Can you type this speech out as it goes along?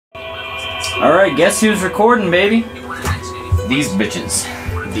Alright, guess who's recording, baby? These bitches.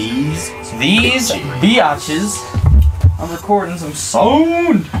 These biatches. I'm recording some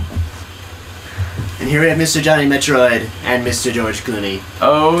sound. And here we have Mr. Johnny Metroid and Mr. George Clooney.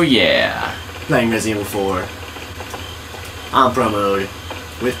 Oh yeah. Playing Resident Evil 4. On Pro Mode.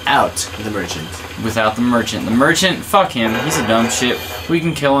 Without the merchant. Without the merchant. The merchant, fuck him. He's a dumb shit. We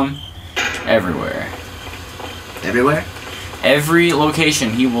can kill him everywhere. Everywhere? Every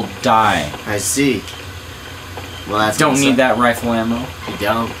location he will die. I see. Well, that's Don't need that rifle ammo. You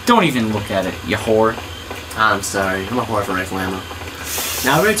don't? Don't even look at it, you whore. I'm sorry. I'm a whore for rifle ammo.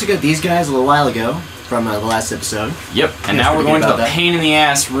 Now, we already took out these guys a little while ago from the last episode. Yep, and now we're going to the pain in the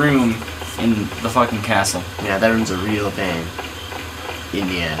ass room in the fucking castle. Yeah, that room's a real pain. In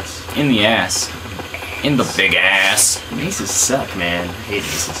the ass. In the ass. In the big ass. Aces suck, man. I hate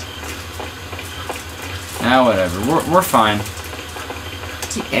aces. Nah, whatever. We're fine.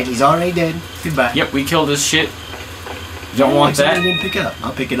 See, Eggie's already dead. Goodbye. Yep, we killed this shit. You don't want that? I didn't pick up.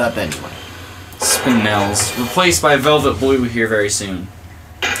 I'll pick it up anyway. Spinels. Replaced by Velvet Blue here very soon.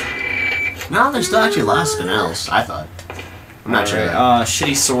 No, there's still actually a lot of spinels, I thought. I'm not sure.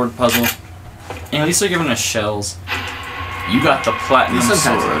 Shitty sword puzzle. And at least they're giving us shells. You got the platinum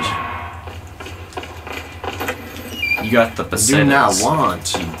sword. You got the pesetas. Do not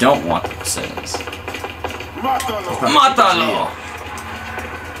want. You don't want the pesetas. Mátalo!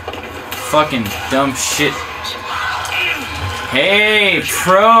 Fucking dumb shit. Hey,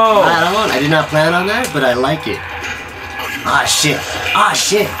 pro! I did not plan on that, but I like it. Ah, shit. Ah,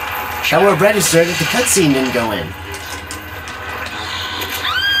 shit. That were registered if the cutscene didn't go in.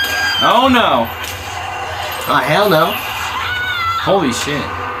 Oh, no. Ah, hell no. Holy shit.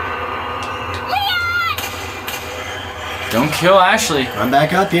 Don't kill Ashley. Run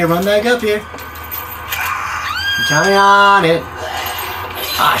back up here, run back up here. I'm counting on it.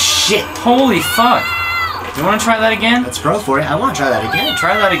 Ah, shit. Holy fuck. You want to try that again? That's pro for it. I want to try that again.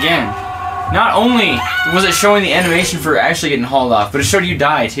 Try that again. Not only was it showing the animation for Ashley getting hauled off, but it showed you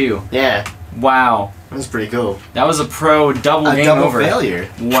die too. Yeah. Wow. That was pretty cool. That was a pro double game over. A double failure.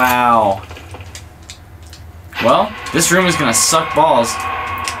 Wow. Well, this room is gonna suck balls.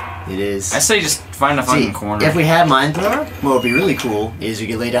 It is. I say just find a fucking corner. If we had mine thrower, what would be really cool is we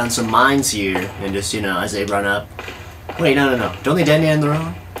could lay down some mines here and just, you know, as they run up. Wait, no. Don't they detonate on their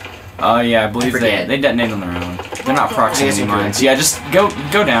own? Yeah, I believe they detonate on their own. They're not proximity mines. Yeah, just go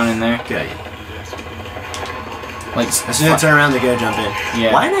down in there. Good idea. Like, as soon as I turn around, they go jump in.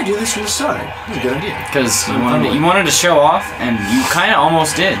 Yeah. Why didn't I do this from the start? That was a good idea. Because you wanted to show off, and you kind of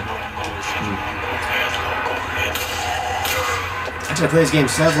almost did. Actually, I played this game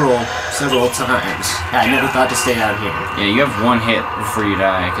several times. I never thought to stay out here. Yeah, you have one hit before you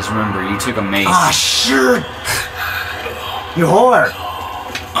die. Because remember, you took a mace. Ah, sure. You whore.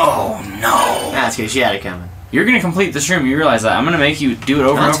 Oh no. That's good. She had it coming. You're gonna complete this room. You realize that? I'm gonna make you do it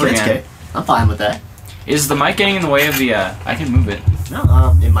over and over again. Okay. I'm fine with that. Is the mic getting in the way of the? I can move it.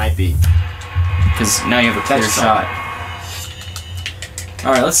 No, it might be. Because now you have a clear shot.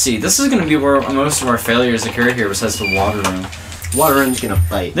 All right, let's see. This is gonna be where most of our failures occur here, besides the water room. Water room's gonna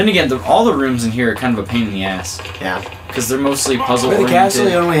fight. Then again, all the rooms in here are kind of a pain in the ass. Yeah. Because they're mostly puzzle oriented. oriented. The castle,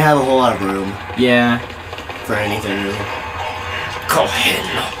 you don't really have a whole lot of room. Yeah. For anything really. Cohen.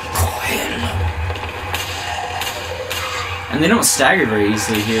 And they don't stagger very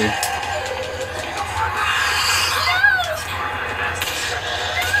easily here.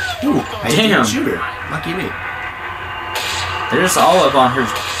 Ooh, damn. Shooter. Lucky me. They're just all up on her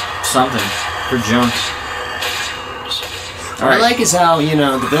something. Her junk. What I like is how, you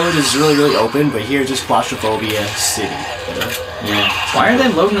know, the village is really open, but here just claustrophobia city. You know? Yeah. Why are they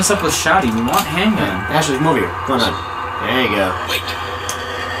loading us up with shotty? We want handgun. Ashley, come over here. Come on. There you go.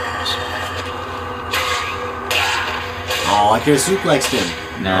 Oh, I could have suplexed him.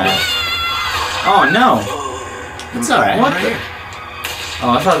 No. Oh, no. It's alright. What the?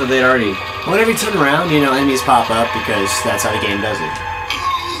 Oh, I thought that they'd already... Whenever you turn around, you know, enemies pop up because that's how the game does it.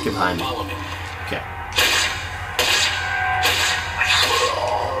 Get behind me. Okay.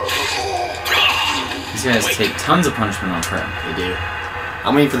 These guys take tons of punishment on pro. They do.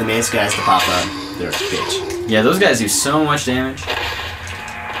 I'm waiting for the mace guys to pop up. They're a bitch. Yeah, those guys do so much damage.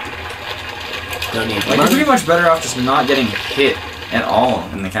 Don't need like, you're pretty much better off just not getting hit at all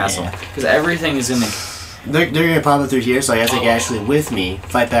in the castle. Because everything is in the... They're going to pop up through here, so I have to take Ashley with me,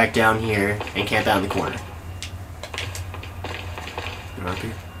 fight back down here, and camp out in the corner. You're up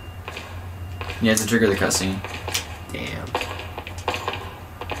here? You have to trigger the cutscene. Damn.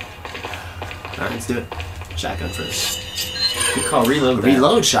 Alright, let's do it. Shotgun first. Good call, reload that.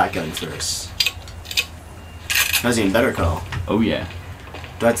 Reload shotgun first. That was an even better call. Oh yeah.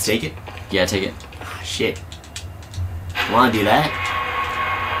 Do I have to take it? Yeah, take it. Ah, shit. Wanna do that?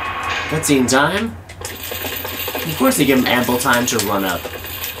 Cutscene time? Of course they give him ample time to run up.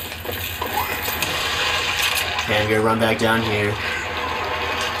 Okay, I'm gonna run back down here.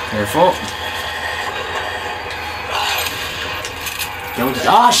 Careful. Don't.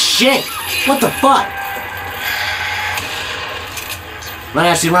 Oh shit! What the fuck? Run,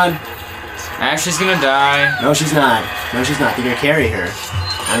 Ashley, run! Ashley's gonna die. No, she's not. No, she's not. They're gonna carry her.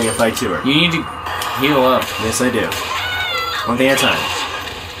 I'm gonna fight to her. You need to heal up. Yes, I do. One thing at a time.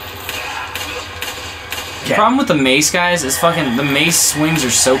 The problem with the mace, guys, is fucking the mace swings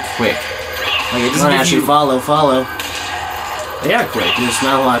are so quick. Like it doesn't Run, give Ashley, you. follow. They are quick. There's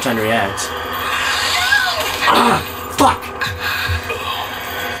not a lot of time to react. Ah! Fuck!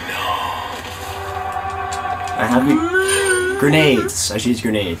 I have grenades. I should use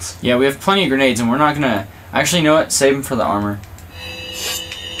grenades. Yeah, we have plenty of grenades, and we're not gonna. Actually, you know what? Save them for the armor.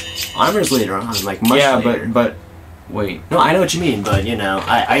 Armor's later on, like much Yeah, later. but wait. No, I know what you mean, but you know,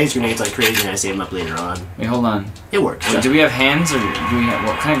 I use grenades like crazy and I save them up later on. Wait, hold on. It works. Wait, do we have hands, or do we have,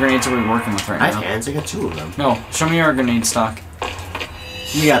 what kind of grenades are we working with right I now? have hands. I got 2 of them. No, show me our grenade stock.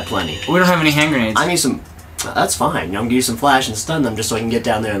 You got plenty. We don't have any hand grenades. I need some. That's fine. I'm gonna use some flash and stun them just so I can get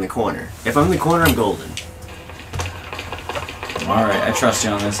down there in the corner. If I'm in the corner, I'm golden. Alright, I trust you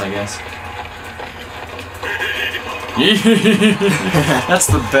on this, I guess. That's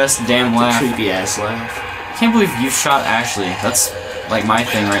the best damn laugh. Creepy ass laugh. I can't believe you shot Ashley. That's like my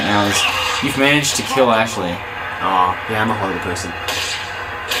thing right now is you've managed to kill Ashley. Aw, yeah, I'm a horrible person.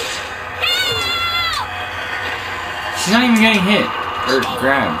 She's not even getting hit or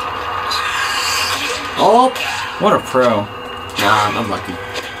grabbed. Oh! What a pro. Nah, I'm lucky.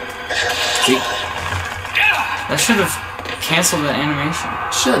 See? That should have canceled the animation.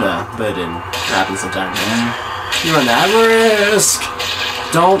 Shoulda, but it didn't. It happens sometimes. Yeah. You run that risk!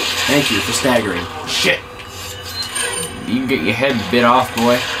 Don't. Thank you for staggering. Shit! You can get your head bit off,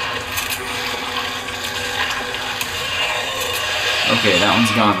 boy. Okay, that one's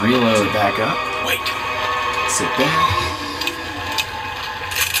gone. Reload. Sit back up. Wait. Sit back.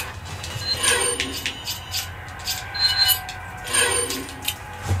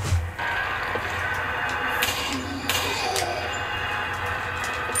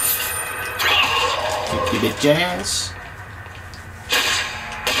 Keep it jazz.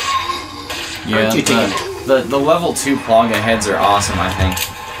 Yeah, Aren't you taking the level 2 Plaga heads are awesome, I think.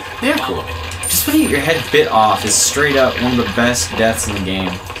 They're cool. Just when you get your head bit off is straight up one of the best deaths in the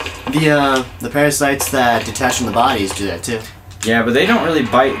game. The parasites that detach from the bodies do that too. Yeah, but they don't really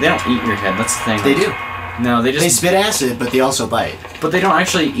bite. They don't eat your head. That's the thing. They do. No, they They just. spit acid, but they also bite. But they don't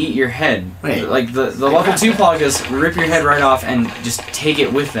actually eat your head. Wait. Like the level 2 Plagas rip your head right off and just take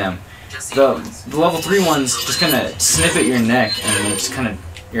it with them. The level 3 ones just kind of snip at your neck and it just kind of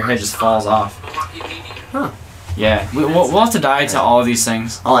your head just falls off. Huh. Yeah, we'll have to die to all of these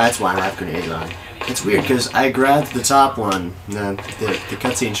things. Oh, that's why I have grenades on. It's weird because I grabbed the top one. The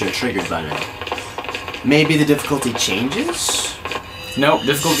cutscene should have triggered by now. Maybe the difficulty changes? Nope,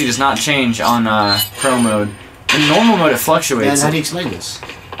 difficulty does not change on pro mode. In normal mode, it Then fluctuates. how do you explain this?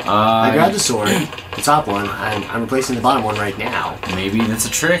 I grabbed the sword, the top one. I'm replacing the bottom one right now. Maybe that's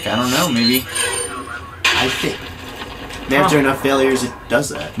a trick. I don't know. Maybe. I think. After enough failures, it does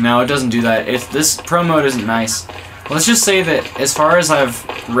that. No, it doesn't do that. This pro mode isn't nice. Let's just say that as far as I've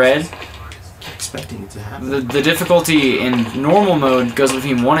read, Expecting it to happen. the difficulty in normal mode goes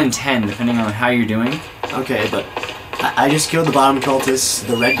between 1 and 10, depending on how you're doing. Okay, but I just killed the bottom cultist.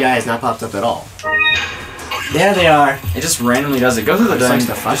 The red guy has not popped up at all. There they are. It just randomly does it. Go through the door. Just likes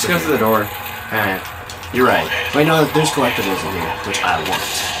to fuck Just with go you. through the door. Alright. You're right. Wait, no, there's collectibles in here, which I want.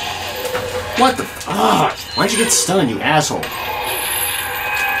 What the? Ah! Why'd you get stunned, you asshole?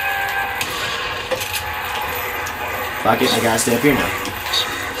 Fuck it, I gotta stay up here now.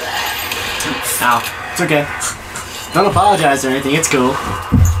 Ow. It's okay. Don't apologize or anything, it's cool.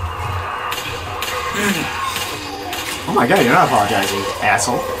 Oh my god, you're not apologizing,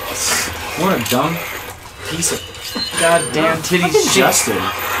 asshole. What a dumb piece of goddamn titty Fucking shit. Justin.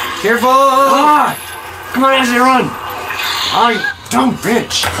 Careful! Ah! Come on, Ashley, run! Oh, you dumb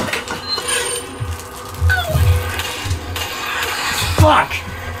bitch! Fuck!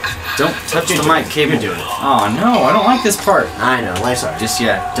 Don't touch the mic cable. You're doing it. Oh no, I don't like this part. I know, life's hard. Just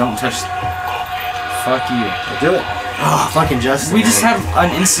yet. Don't touch. Fuck you. I'll do it. Oh, fucking Justin. We just had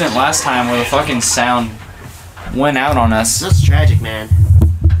an incident last time where the fucking sound went out on us. That's tragic, man.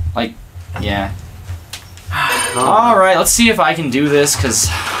 Like, yeah. Oh. Alright, let's see if I can do this, because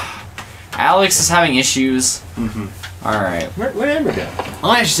Alex is having issues. Mm-hmm. Alright. Where'd Amber go?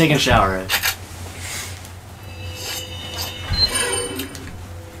 I'm actually taking a shower.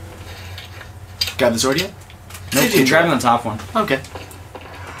 Got the sword yet? Nope, you tried on the top one. Okay.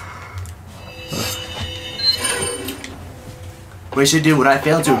 What you should do, what I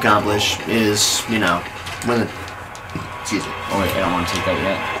failed to accomplish is, you know, when the... Excuse me. Oh wait, I don't want to take that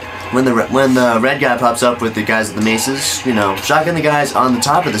yet. When the red guy pops up with the guys with the maces, you know, shotgun the guys on the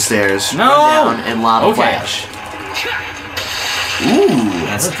top of the stairs, no! run down, and lob a flash. Ooh,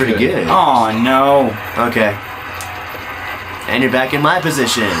 that's pretty good. Oh no. Okay. And you're back in my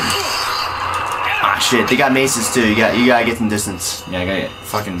position. Ah shit, they got maces too. You gotta get some distance. Yeah, I gotta get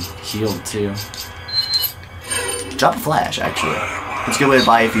fucking healed too. Drop a flash, actually. It's a good way to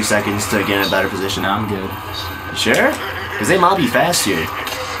buy a few seconds to get in a better position. No, I'm good. You sure? Because they mob you fast here.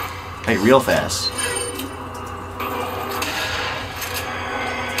 Like, real fast.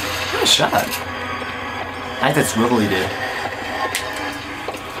 Nice shot. I like that swivel he did.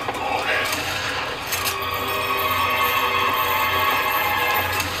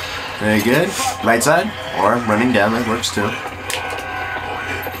 Very good. Right side, or running down, that works too.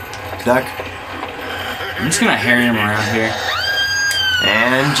 Duck. I'm just gonna harry him around here.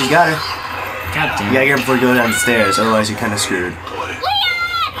 And you got her. God damn. You gotta get him before you go down the stairs, otherwise you're kind of screwed.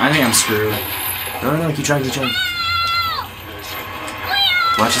 I think I'm screwed. No, keep trying, keep trying.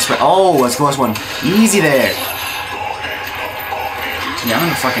 Watch this. Oh, that's the close one. Easy there. Yeah, I'm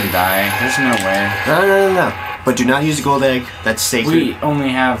gonna fucking die. There's no way. No. But do not use the gold egg. That's sacred. We only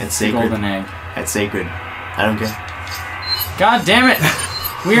have It's the sacred. golden egg. That's sacred. I don't care. God damn it!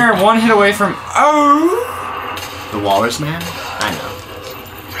 We are one hit away from... Oh! The Walrus Man? I know.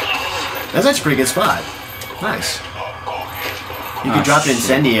 That's actually a pretty good spot. Nice. You could drop an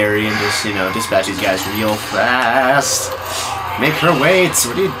incendiary and just, you know, dispatch these guys real fast. Make her wait.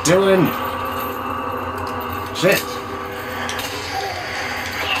 What are you doing? Shit.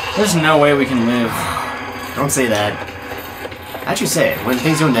 There's no way we can live. Don't say that. Actually say it. When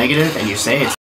things go negative and you say it,